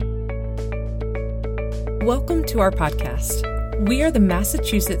Welcome to our podcast. We are the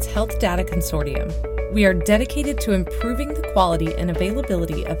Massachusetts Health Data Consortium. We are dedicated to improving the quality and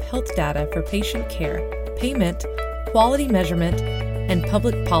availability of health data for patient care, payment, quality measurement, and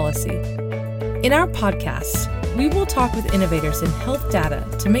public policy. In our podcast, we will talk with innovators in health data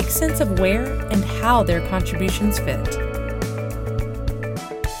to make sense of where and how their contributions fit.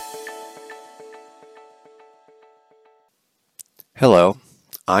 Hello,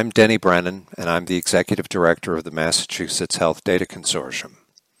 I'm Denny Brennan, and I'm the Executive Director of the Massachusetts Health Data Consortium.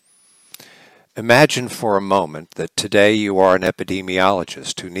 Imagine for a moment that today you are an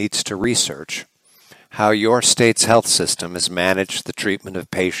epidemiologist who needs to research how your state's health system has managed the treatment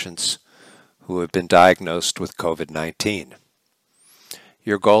of patients who have been diagnosed with COVID-19.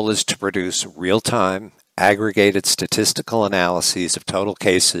 Your goal is to produce real-time, aggregated statistical analyses of total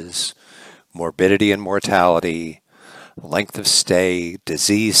cases, morbidity and mortality, length of stay,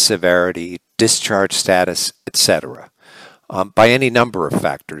 disease severity, discharge status, etc., by any number of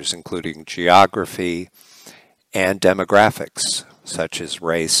factors, including geography and demographics, such as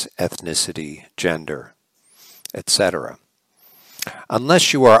race, ethnicity, gender, etc.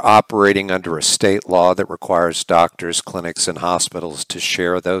 Unless you are operating under a state law that requires doctors, clinics, and hospitals to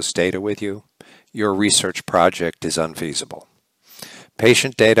share those data with you, your research project is unfeasible.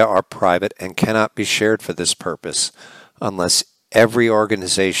 Patient data are private and cannot be shared for this purpose unless every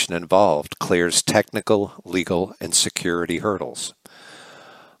organization involved clears technical, legal, and security hurdles.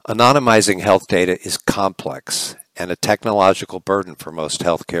 Anonymizing health data is complex and a technological burden for most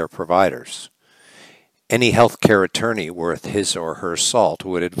healthcare providers. Any healthcare attorney worth his or her salt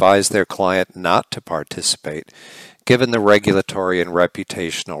would advise their client not to participate, given the regulatory and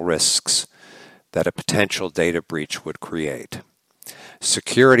reputational risks that a potential data breach would create.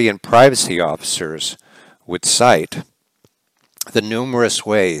 Security and privacy officers would cite the numerous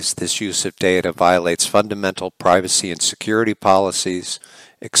ways this use of data violates fundamental privacy and security policies,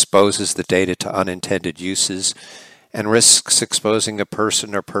 exposes the data to unintended uses, and risks exposing a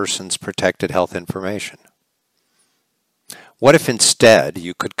person or persons' protected health information. What if instead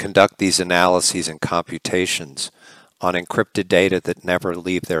you could conduct these analyses and computations on encrypted data that never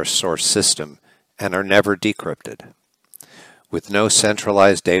leave their source system and are never decrypted? With no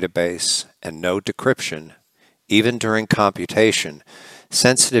centralized database and no decryption, even during computation,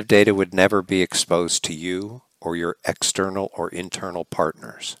 sensitive data would never be exposed to you or your external or internal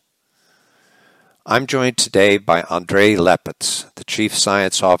partners. I'm joined today by Andrei Lepets, the Chief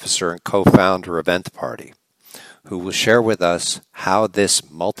Science Officer and co-founder of Nth Party, who will share with us how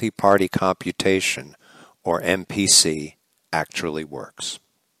this multi-party computation, or MPC, actually works.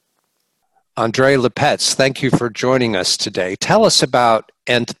 Andrei Lepets, thank you for joining us today. Tell us about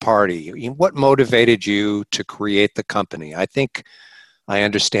Nth Party. What motivated you to create the company? I think I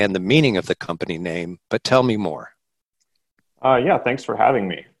understand the meaning of the company name, but tell me more. Yeah, thanks for having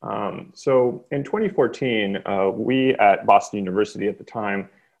me. So in 2014, we at Boston University at the time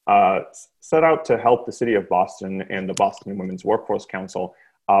set out to help the city of Boston and the Boston Women's Workforce Council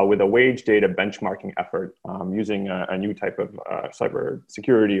with a wage data benchmarking effort using a new type of cyber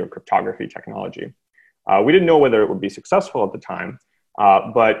security or cryptography technology. We didn't know whether it would be successful at the time,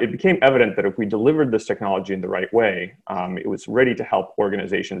 but it became evident that if we delivered this technology in the right way, it was ready to help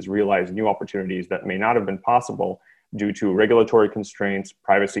organizations realize new opportunities that may not have been possible due to regulatory constraints,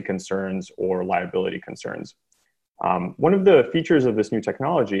 privacy concerns, or liability concerns. One of the features of this new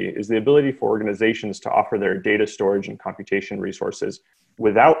technology is the ability for organizations to offer their data storage and computation resources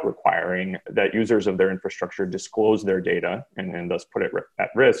without requiring that users of their infrastructure disclose their data and thus put it at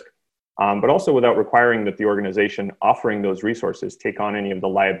risk, but also without requiring that the organization offering those resources take on any of the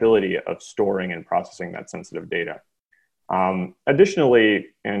liability of storing and processing that sensitive data. Additionally,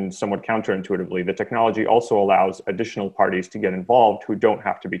 and somewhat counterintuitively, the technology also allows additional parties to get involved who don't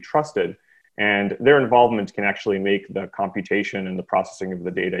have to be trusted, and their involvement can actually make the computation and the processing of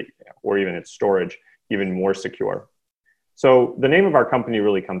the data, or even its storage, even more secure. So the name of our company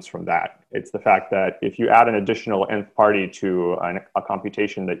really comes from that. It's the fact that if you add an additional nth party to a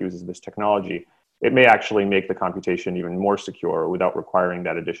computation that uses this technology, it may actually make the computation even more secure without requiring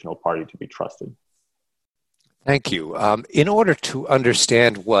that additional party to be trusted. Thank you. In order to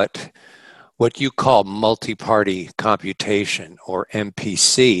understand what you call multi-party computation, or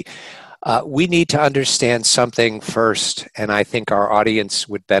MPC, we need to understand something first, and I think our audience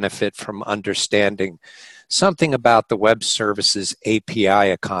would benefit from understanding something about the web services API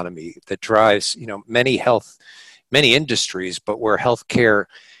economy that drives, many industries, but where healthcare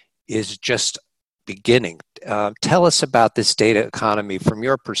is just beginning. Tell us about this data economy from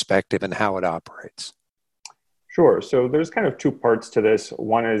your perspective and how it operates. Sure. So there's kind of two parts to this.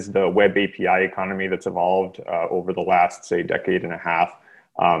 One is the web API economy that's evolved over the last, say, decade and a half.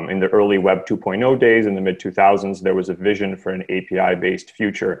 In the early Web 2.0 days, in the mid 2000s, there was a vision for an API-based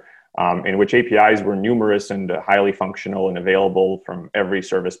future in which APIs were numerous and highly functional and available from every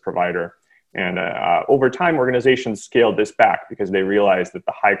service provider. And over time, organizations scaled this back because they realized that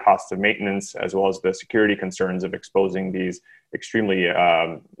the high costs of maintenance, as well as the security concerns of exposing these extremely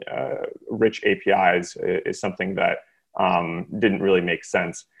rich APIs, is something that didn't really make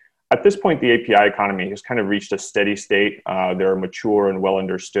sense. At this point, the API economy has kind of reached a steady state. There are mature and well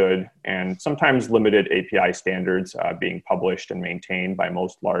understood and sometimes limited API standards being published and maintained by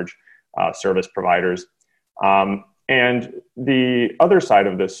most large service providers. And the other side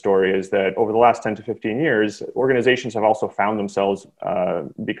of this story is that over the last 10 to 15 years, organizations have also found themselves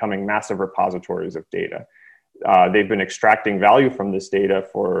becoming massive repositories of data. They've been extracting value from this data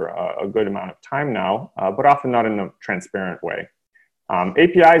for a good amount of time now, but often not in a transparent way.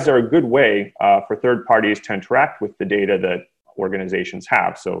 APIs are a good way for third parties to interact with the data that organizations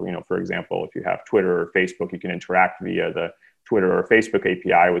have. So, for example, if you have Twitter or Facebook, you can interact via the Twitter or Facebook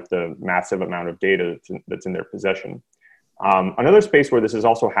API with the massive amount of data that's in their possession. Another space where this is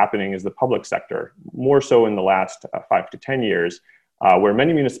also happening is the public sector, more so in the last 5 to 10 years, where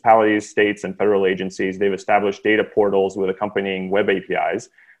many municipalities, states, and federal agencies, they've established data portals with accompanying web APIs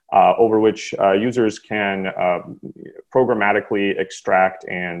over which users can programmatically extract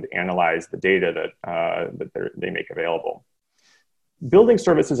and analyze the data that they make available. Building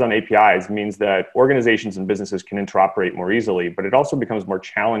services on APIs means that organizations and businesses can interoperate more easily, but it also becomes more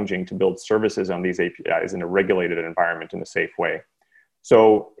challenging to build services on these APIs in a regulated environment in a safe way.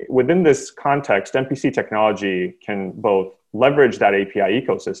 So within this context, MPC technology can both leverage that API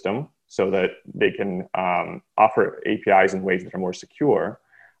ecosystem so that they can offer APIs in ways that are more secure,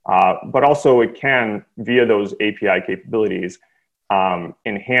 but also it can, via those API capabilities,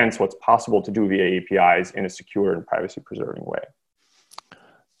 enhance what's possible to do via APIs in a secure and privacy-preserving way.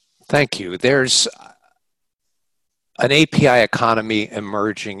 Thank you. There's an API economy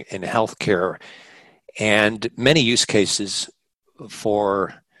emerging in healthcare and many use cases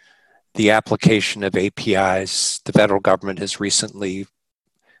for the application of APIs. The federal government has recently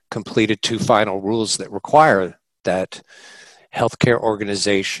completed 2 final rules that require that healthcare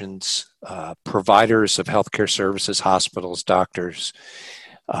organizations, providers of healthcare services, hospitals, doctors,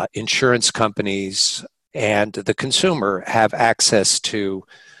 insurance companies, and the consumer have access to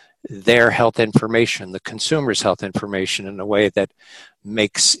their health information, the consumer's health information, in a way that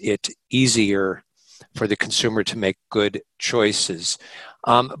makes it easier for the consumer to make good choices.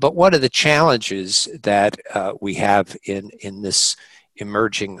 But one of the challenges that we have in this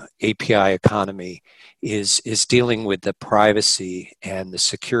emerging API economy is dealing with the privacy and the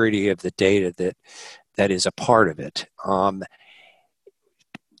security of the data that is a part of it.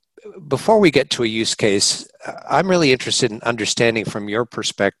 Before we get to a use case, I'm really interested in understanding from your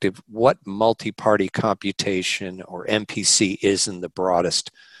perspective what multi-party computation, or MPC, is in the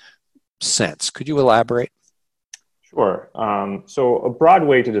broadest sense. Could you elaborate? Sure. So a broad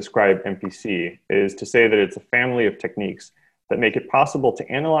way to describe MPC is to say that it's a family of techniques that make it possible to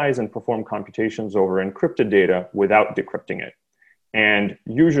analyze and perform computations over encrypted data without decrypting it. And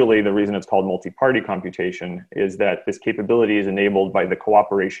usually the reason it's called multi-party computation is that this capability is enabled by the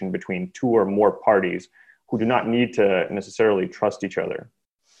cooperation between 2 or more parties who do not need to necessarily trust each other.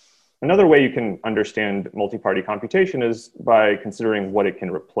 Another way you can understand multi-party computation is by considering what it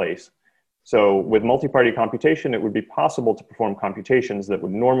can replace. So with multi-party computation, it would be possible to perform computations that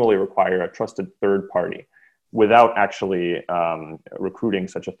would normally require a trusted third party without actually recruiting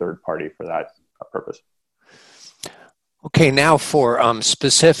such a third party for that purpose. Okay, now for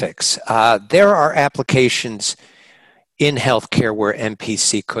specifics. There are applications in healthcare where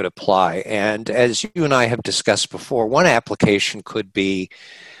MPC could apply. And as you and I have discussed before, one application could be,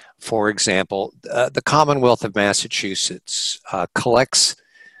 for example, the Commonwealth of Massachusetts collects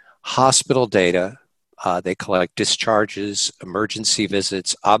hospital data. They collect discharges, emergency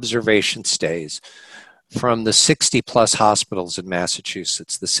visits, observation stays from the 60 plus hospitals in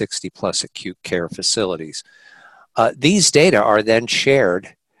Massachusetts, the 60 plus acute care facilities. These data are then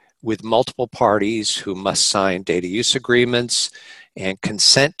shared with multiple parties who must sign data use agreements and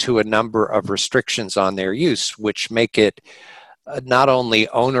consent to a number of restrictions on their use, which make it not only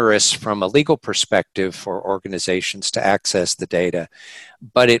onerous from a legal perspective for organizations to access the data,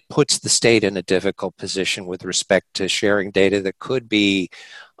 but it puts the state in a difficult position with respect to sharing data that could be,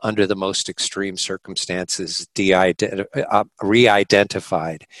 under the most extreme circumstances,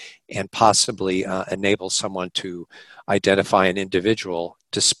 re-identified and possibly enable someone to identify an individual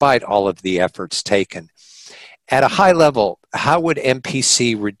despite all of the efforts taken. At a high level, how would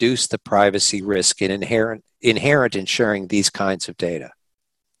MPC reduce the privacy risk inherent in sharing these kinds of data?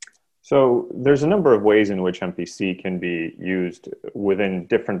 So there's a number of ways in which MPC can be used within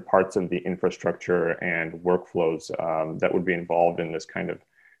different parts of the infrastructure and workflows that would be involved in this kind of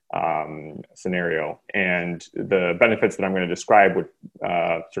scenario. And the benefits that I'm going to describe would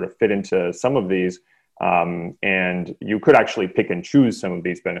sort of fit into some of these. And you could actually pick and choose some of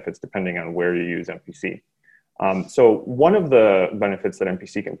these benefits depending on where you use MPC. So one of the benefits that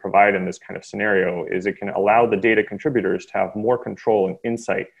MPC can provide in this kind of scenario is it can allow the data contributors to have more control and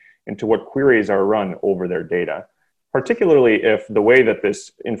insight into what queries are run over their data, particularly if the way that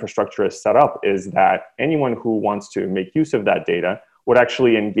this infrastructure is set up is that anyone who wants to make use of that data would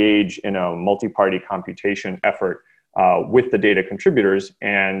actually engage in a multi-party computation effort with the data contributors.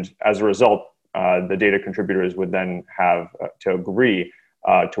 And as a result, the data contributors would then have to agree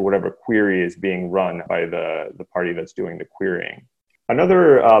to whatever query is being run by the party that's doing the querying.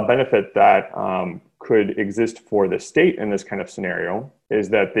 Another benefit that could exist for the state in this kind of scenario is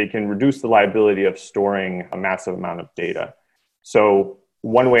that they can reduce the liability of storing a massive amount of data. So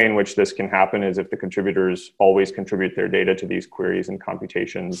one way in which this can happen is if the contributors always contribute their data to these queries and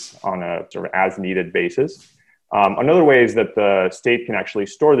computations on a sort of as needed basis. Another way is that the state can actually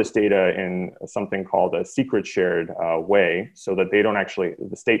store this data in something called a secret shared way, so that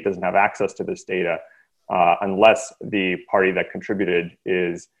the state doesn't have access to this data unless the party that contributed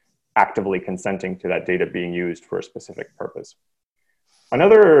is actively consenting to that data being used for a specific purpose.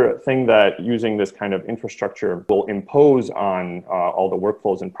 Another thing that using this kind of infrastructure will impose on all the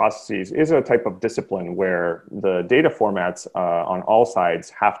workflows and processes is a type of discipline where the data formats on all sides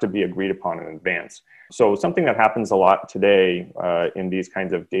have to be agreed upon in advance. So something that happens a lot today in these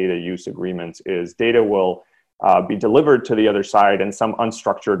kinds of data use agreements is data will be delivered to the other side in some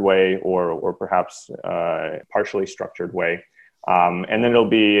unstructured way or perhaps partially structured way. And then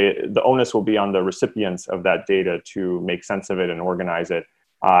the onus will be on the recipients of that data to make sense of it and organize it.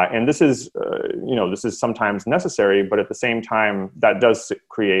 And this is sometimes necessary, but at the same time, that does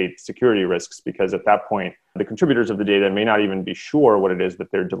create security risks because at that point, the contributors of the data may not even be sure what it is that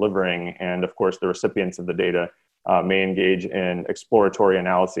they're delivering. And of course, the recipients of the data may engage in exploratory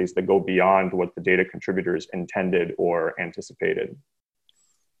analyses that go beyond what the data contributors intended or anticipated.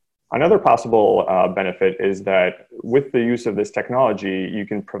 Another possible benefit is that with the use of this technology, you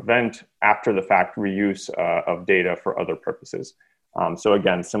can prevent after-the-fact reuse of data for other purposes. So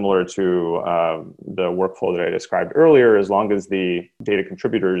again, similar to the workflow that I described earlier, as long as the data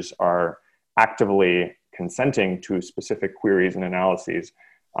contributors are actively consenting to specific queries and analyses,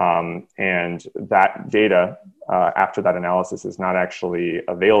 and that data after that analysis is not actually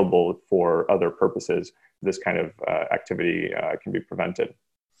available for other purposes, this kind of activity can be prevented.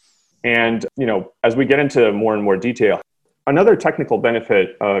 And, as we get into more and more detail, another technical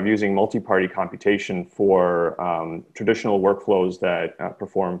benefit of using multi-party computation for traditional workflows that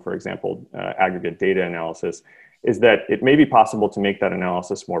perform, for example, aggregate data analysis is that it may be possible to make that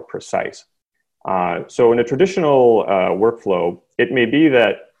analysis more precise. So in a traditional workflow, it may be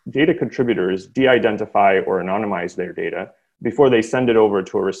that data contributors de-identify or anonymize their data before they send it over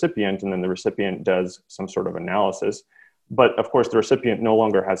to a recipient, and then the recipient does some sort of analysis. But of course, the recipient no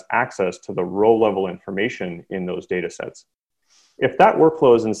longer has access to the row-level information in those data sets. If that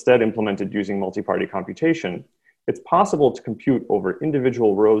workflow is instead implemented using multi-party computation, it's possible to compute over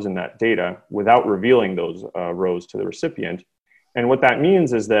individual rows in that data without revealing those rows to the recipient. And what that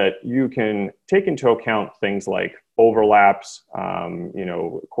means is that you can take into account things like overlaps,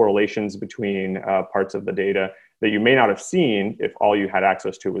 correlations between parts of the data that you may not have seen if all you had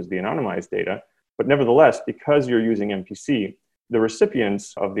access to was the anonymized data. But nevertheless, because you're using MPC, the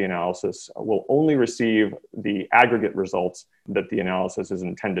recipients of the analysis will only receive the aggregate results that the analysis is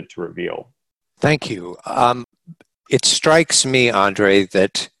intended to reveal. Thank you. It strikes me, Andre,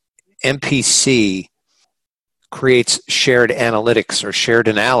 that MPC creates shared analytics or shared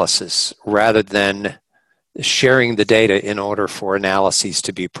analysis rather than sharing the data in order for analyses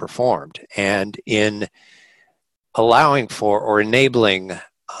to be performed. And in allowing for or enabling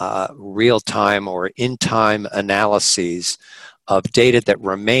real-time or in-time analyses of data that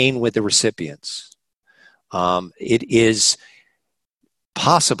remain with the recipients, it is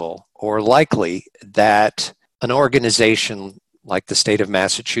possible or likely that an organization like the state of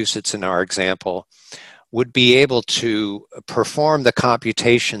Massachusetts in our example would be able to perform the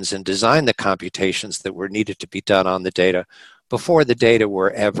computations and design the computations that were needed to be done on the data before the data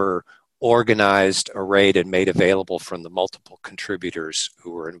were ever organized, arrayed, and made available from the multiple contributors who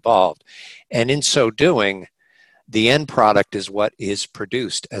were involved. And in so doing, the end product is what is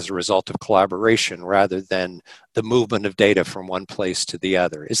produced as a result of collaboration rather than the movement of data from one place to the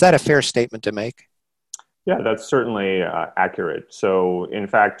other. Is that a fair statement to make? Yeah, that's certainly accurate. So in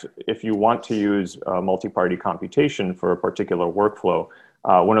fact, if you want to use multi-party computation for a particular workflow,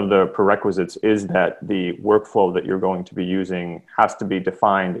 one of the prerequisites is that the workflow that you're going to be using has to be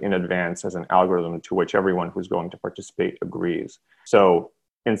defined in advance as an algorithm to which everyone who's going to participate agrees. So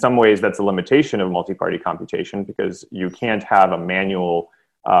in some ways, that's a limitation of multi-party computation because you can't have a manual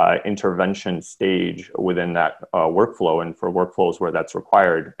intervention stage within that workflow. And for workflows where that's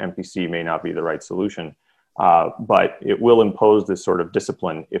required, MPC may not be the right solution. But it will impose this sort of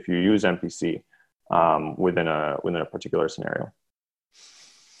discipline if you use MPC within a particular scenario.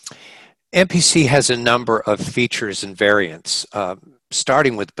 MPC has a number of features and variants,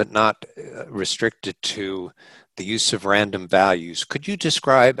 starting with but not restricted to the use of random values. Could you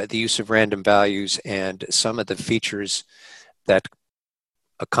describe the use of random values and some of the features that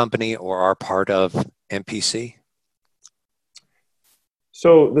accompany or are part of MPC?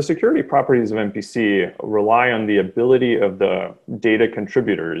 So the security properties of MPC rely on the ability of the data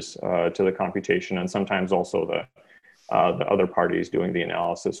contributors to the computation and sometimes also the other parties doing the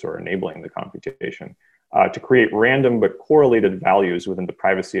analysis or enabling the computation to create random but correlated values within the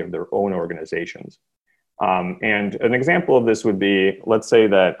privacy of their own organizations. And an example of this would be, let's say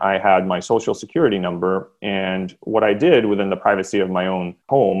that I had my social security number, and what I did within the privacy of my own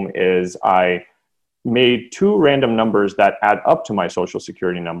home is I made two random numbers that add up to my social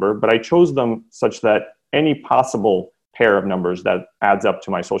security number, but I chose them such that any possible pair of numbers that adds up to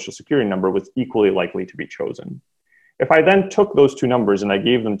my social security number was equally likely to be chosen. If I then took those two numbers and I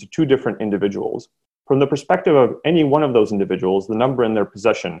gave them to two different individuals, from the perspective of any one of those individuals, the number in their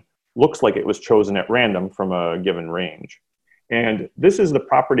possession looks like it was chosen at random from a given range. And this is the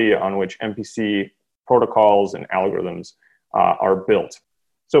property on which MPC protocols and algorithms are built.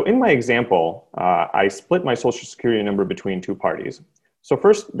 So in my example, I split my social security number between two parties. So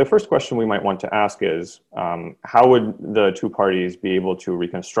the first question we might want to ask is, how would the two parties be able to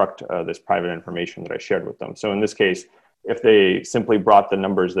reconstruct this private information that I shared with them? So in this case, if they simply brought the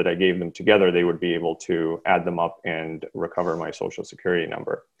numbers that I gave them together, they would be able to add them up and recover my social security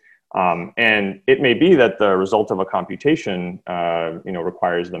number. And it may be that the result of a computation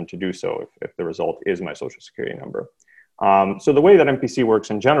requires them to do so if the result is my social security number. So the way that MPC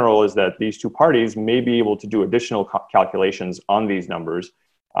works in general is that these two parties may be able to do additional calculations on these numbers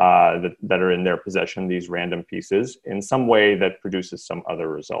that are in their possession, these random pieces, in some way that produces some other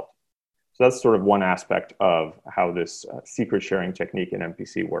result. So that's sort of one aspect of how this secret sharing technique in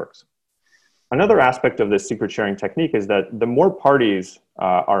MPC works. Another aspect of this secret sharing technique is that the more parties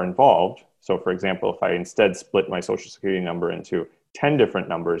are involved, so for example, if I instead split my social security number into 10 different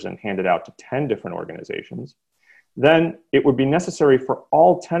numbers and hand it out to 10 different organizations, then it would be necessary for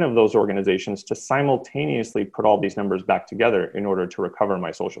all 10 of those organizations to simultaneously put all these numbers back together in order to recover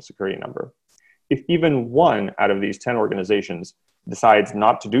my social security number. If even one out of these 10 organizations decides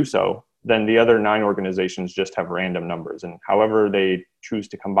not to do so, then the other 9 organizations just have random numbers. And however they choose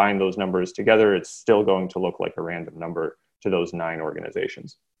to combine those numbers together, it's still going to look like a random number to those 9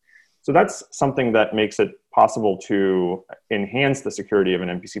 organizations. So that's something that makes it possible to enhance the security of an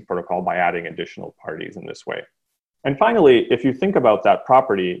MPC protocol by adding additional parties in this way. And finally, if you think about that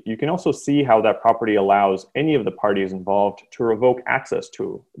property, you can also see how that property allows any of the parties involved to revoke access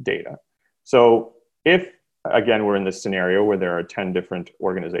to data. So if, again, we're in this scenario where there are 10 different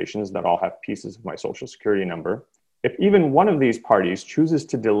organizations that all have pieces of my social security number, if even one of these parties chooses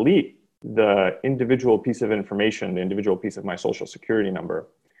to delete the individual piece of information, the individual piece of my social security number,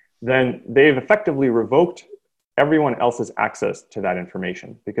 then they've effectively revoked everyone else's access to that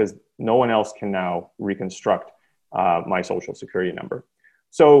information because no one else can now reconstruct my social security number.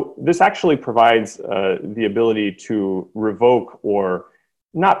 So this actually provides the ability to revoke or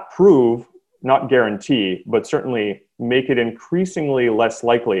not prove, not guarantee, but certainly make it increasingly less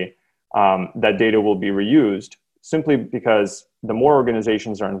likely that data will be reused, simply because the more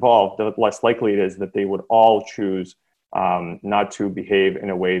organizations are involved, the less likely it is that they would all choose not to behave in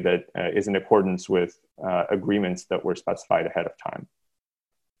a way that is in accordance with agreements that were specified ahead of time.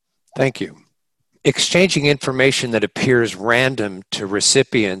 Thank you. Exchanging information that appears random to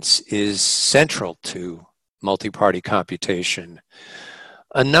recipients is central to multi-party computation.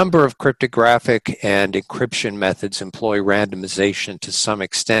 A number of cryptographic and encryption methods employ randomization to some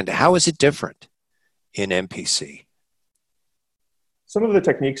extent. How is it different in MPC? Some of the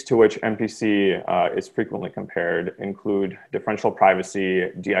techniques to which MPC is frequently compared include differential privacy,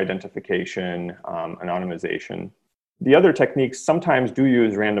 de-identification, anonymization. the other techniques sometimes do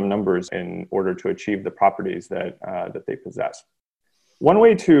use random numbers in order to achieve the properties that they possess. One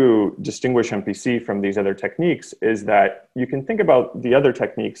way to distinguish MPC from these other techniques is that you can think about the other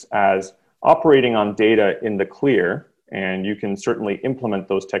techniques as operating on data in the clear, and you can certainly implement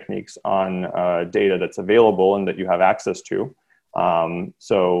those techniques on data that's available and that you have access to.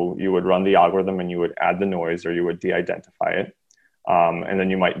 So you would run the algorithm and you would add the noise, or you would de-identify it, and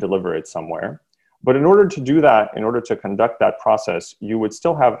then you might deliver it somewhere. But in order to do that, in order to conduct that process, you would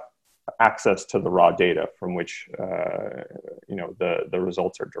still have access to the raw data from which the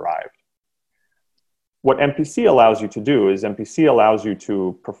results are derived. What MPC allows you to do is MPC allows you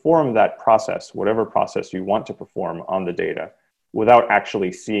to perform that process, whatever process you want to perform on the data, without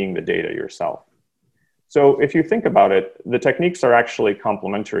actually seeing the data yourself. So if you think about it, the techniques are actually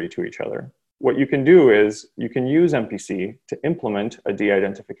complementary to each other. What you can do is you can use MPC to implement a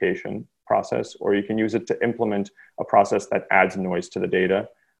de-identification process, or you can use it to implement a process that adds noise to the data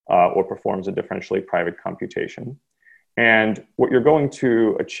or performs a differentially private computation. And what you're going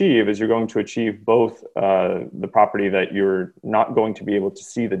to achieve is you're going to achieve both the property that you're not going to be able to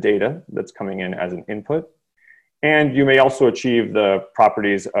see the data that's coming in as an input, and you may also achieve the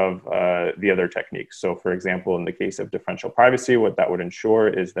properties of the other techniques. So for example, in the case of differential privacy, what that would ensure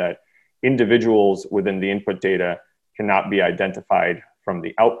is that individuals within the input data cannot be identified from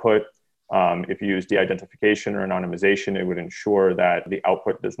the output. If you use de-identification or anonymization, it would ensure that the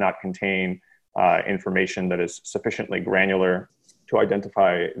output does not contain information that is sufficiently granular to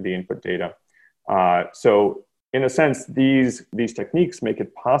identify the input data. So in a sense, these techniques make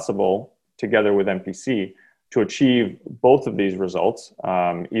it possible, together with MPC, to achieve both of these results,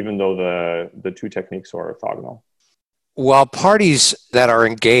 even though the two techniques are orthogonal. While parties that are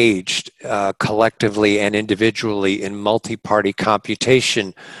engaged collectively and individually in multi-party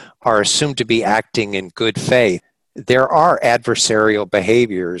computation are assumed to be acting in good faith, there are adversarial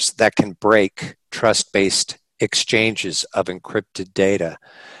behaviors that can break trust-based exchanges of encrypted data.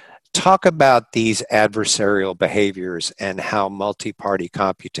 Talk about these adversarial behaviors and how multi-party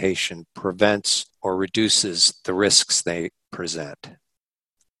computation prevents or reduces the risks they present.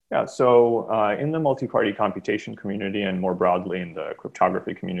 Yeah, so in the multi-party computation community and more broadly in the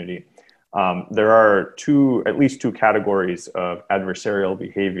cryptography community, there are at least two categories of adversarial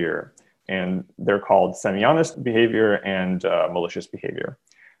behavior, and they're called semi-honest behavior and malicious behavior.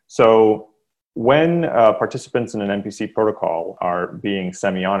 So when participants in an MPC protocol are being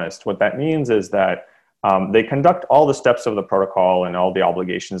semi-honest, what that means is that they conduct all the steps of the protocol and all the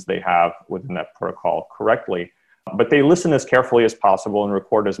obligations they have within that protocol correctly, but they listen as carefully as possible and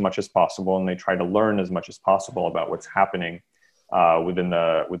record as much as possible, and they try to learn as much as possible about what's happening within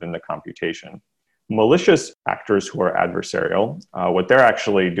the computation. Malicious actors who are adversarial, what they're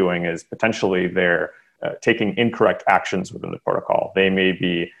actually doing is potentially they're taking incorrect actions within the protocol. They may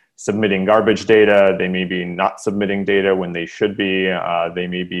be submitting garbage data, they may be not submitting data when they should be, they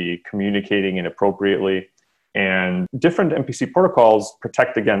may be communicating inappropriately. And different MPC protocols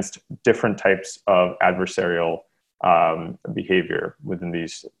protect against different types of adversarial behavior within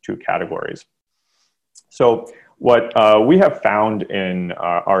these two categories. So what we have found in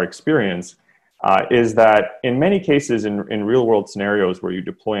our experience is that in many cases in real world scenarios where you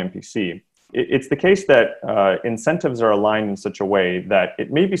deploy MPC, it's the case that incentives are aligned in such a way that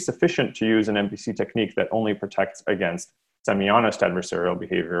it may be sufficient to use an MPC technique that only protects against semi-honest adversarial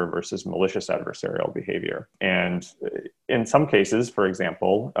behavior versus malicious adversarial behavior. And in some cases, for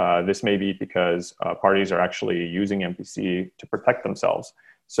example, this may be because parties are actually using MPC to protect themselves.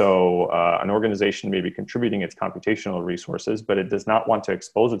 So an organization may be contributing its computational resources, but it does not want to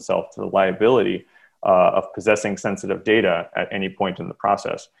expose itself to the liability of possessing sensitive data at any point in the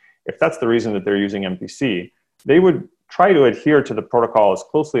process. If that's the reason that they're using MPC, they would try to adhere to the protocol as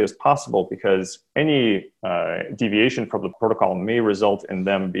closely as possible, because any deviation from the protocol may result in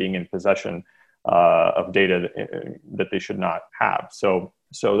them being in possession of data that they should not have. So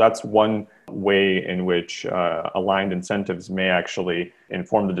that's one way in which aligned incentives may actually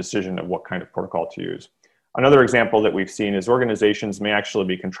inform the decision of what kind of protocol to use. Another example that we've seen is organizations may actually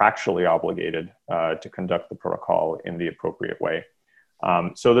be contractually obligated to conduct the protocol in the appropriate way.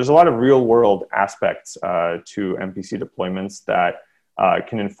 So there's a lot of real world aspects to MPC deployments that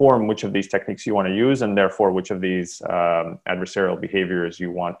can inform which of these techniques you want to use, and therefore which of these adversarial behaviors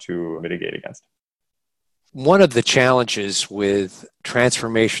you want to mitigate against. One of the challenges with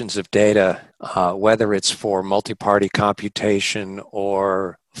transformations of data, whether it's for multi-party computation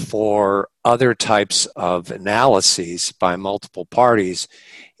or for other types of analyses by multiple parties,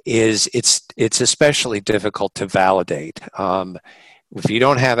 is it's especially difficult to validate. If you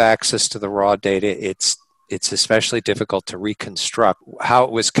don't have access to the raw data, it's it's especially difficult to reconstruct how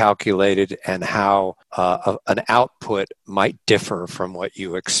it was calculated and how an output might differ from what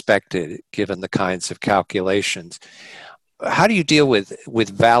you expected given the kinds of calculations. How do you deal with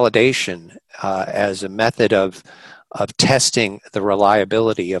validation as a method of testing the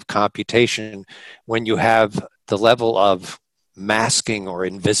reliability of computation when you have the level of masking or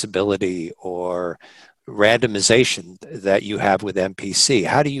invisibility or randomization that you have with MPC?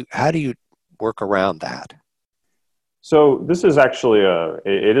 How do you work around that? So this is actually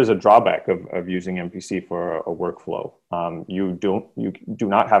it is a drawback of using MPC for a workflow. You do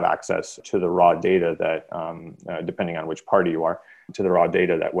not have access to the raw data that, depending on which party you are, to the raw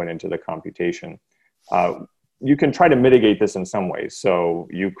data that went into the computation. You can try to mitigate this in some ways. So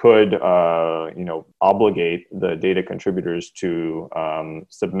you could, obligate the data contributors to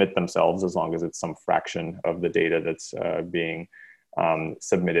submit themselves, as long as it's some fraction of the data that's being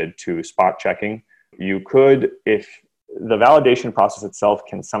submitted, to spot checking. You could, if the validation process itself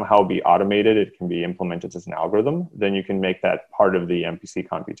can somehow be automated, it can be implemented as an algorithm, then you can make that part of the MPC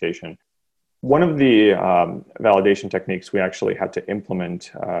computation. One of the validation techniques we actually had to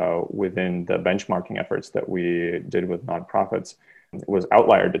implement within the benchmarking efforts that we did with nonprofits was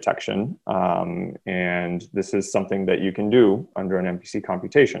outlier detection. And this is something that you can do under an MPC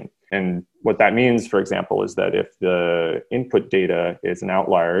computation. And what that means, for example, is that if the input data is an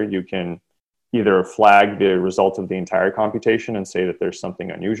outlier, you can either flag the result of the entire computation and say that there's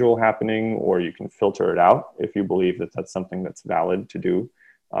something unusual happening, or you can filter it out if you believe that that's something that's valid to do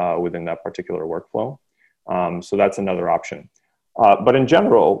within that particular workflow. So that's another option. But in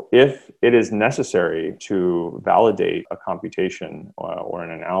general, if it is necessary to validate a computation or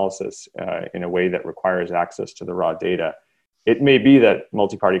an analysis in a way that requires access to the raw data, it may be that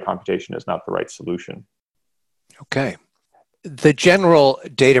multi-party computation is not the right solution. Okay. The General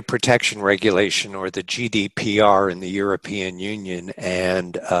Data Protection Regulation, or the GDPR in the European Union,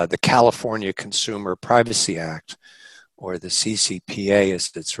 and the California Consumer Privacy Act, or the CCPA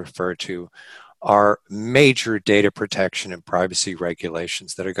as it's referred to, are major data protection and privacy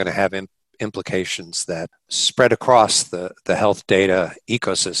regulations that are going to have implications that spread across the health data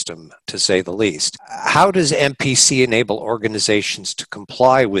ecosystem, to say the least. How does MPC enable organizations to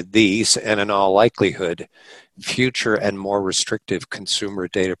comply with these, and in all likelihood, future and more restrictive consumer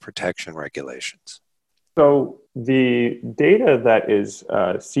data protection regulations? So the data that is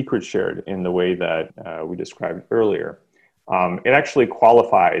secret shared in the way that we described earlier, it actually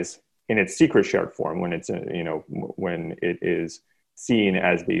qualifies in its secret shared form when it's when it is seen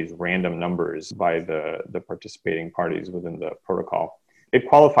as these random numbers by the participating parties within the protocol. It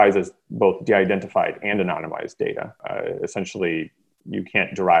qualifies as both de-identified and anonymized data. Essentially, you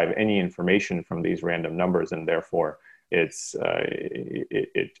can't derive any information from these random numbers, and therefore it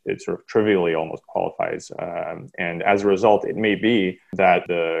sort of trivially almost qualifies. And as a result, it may be that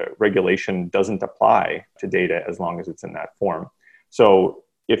the regulation doesn't apply to data as long as it's in that form. So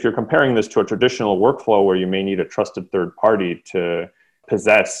if you're comparing this to a traditional workflow where you may need a trusted third party to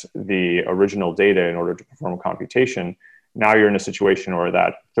possess the original data in order to perform a computation, now you're in a situation where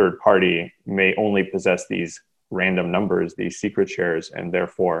that third party may only possess these random numbers, these secret shares, and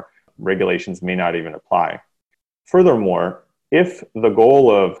therefore regulations may not even apply. Furthermore, if the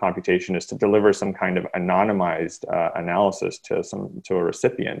goal of computation is to deliver some kind of anonymized analysis to a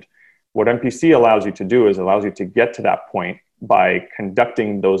recipient, what MPC allows you to do is allows you to get to that point by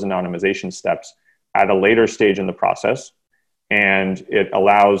conducting those anonymization steps at a later stage in the process. And it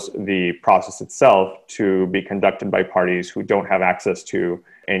allows the process itself to be conducted by parties who don't have access to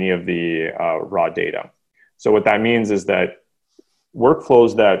any of the raw data. So what that means is that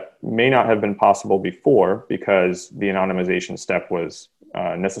workflows that may not have been possible before because the anonymization step was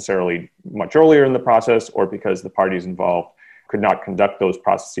necessarily much earlier in the process, or because the parties involved could not conduct those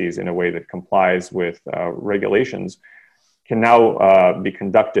processes in a way that complies with regulations, can now be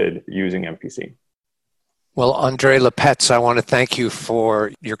conducted using MPC. Well, Andre Lepetz, I want to thank you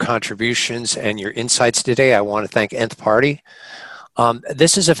for your contributions and your insights today. I want to thank Nth Party.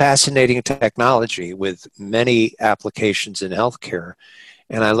 This is a fascinating technology with many applications in healthcare,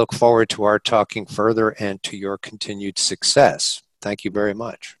 and I look forward to our talking further and to your continued success. Thank you very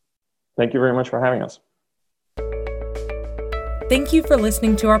much. Thank you very much for having us. Thank you for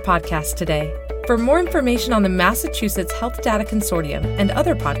listening to our podcast today. For more information on the Massachusetts Health Data Consortium and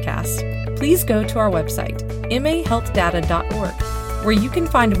other podcasts, please go to our website, mahealthdata.org, where you can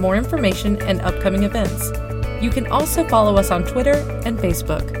find more information and upcoming events. You can also follow us on Twitter and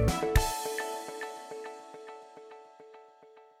Facebook.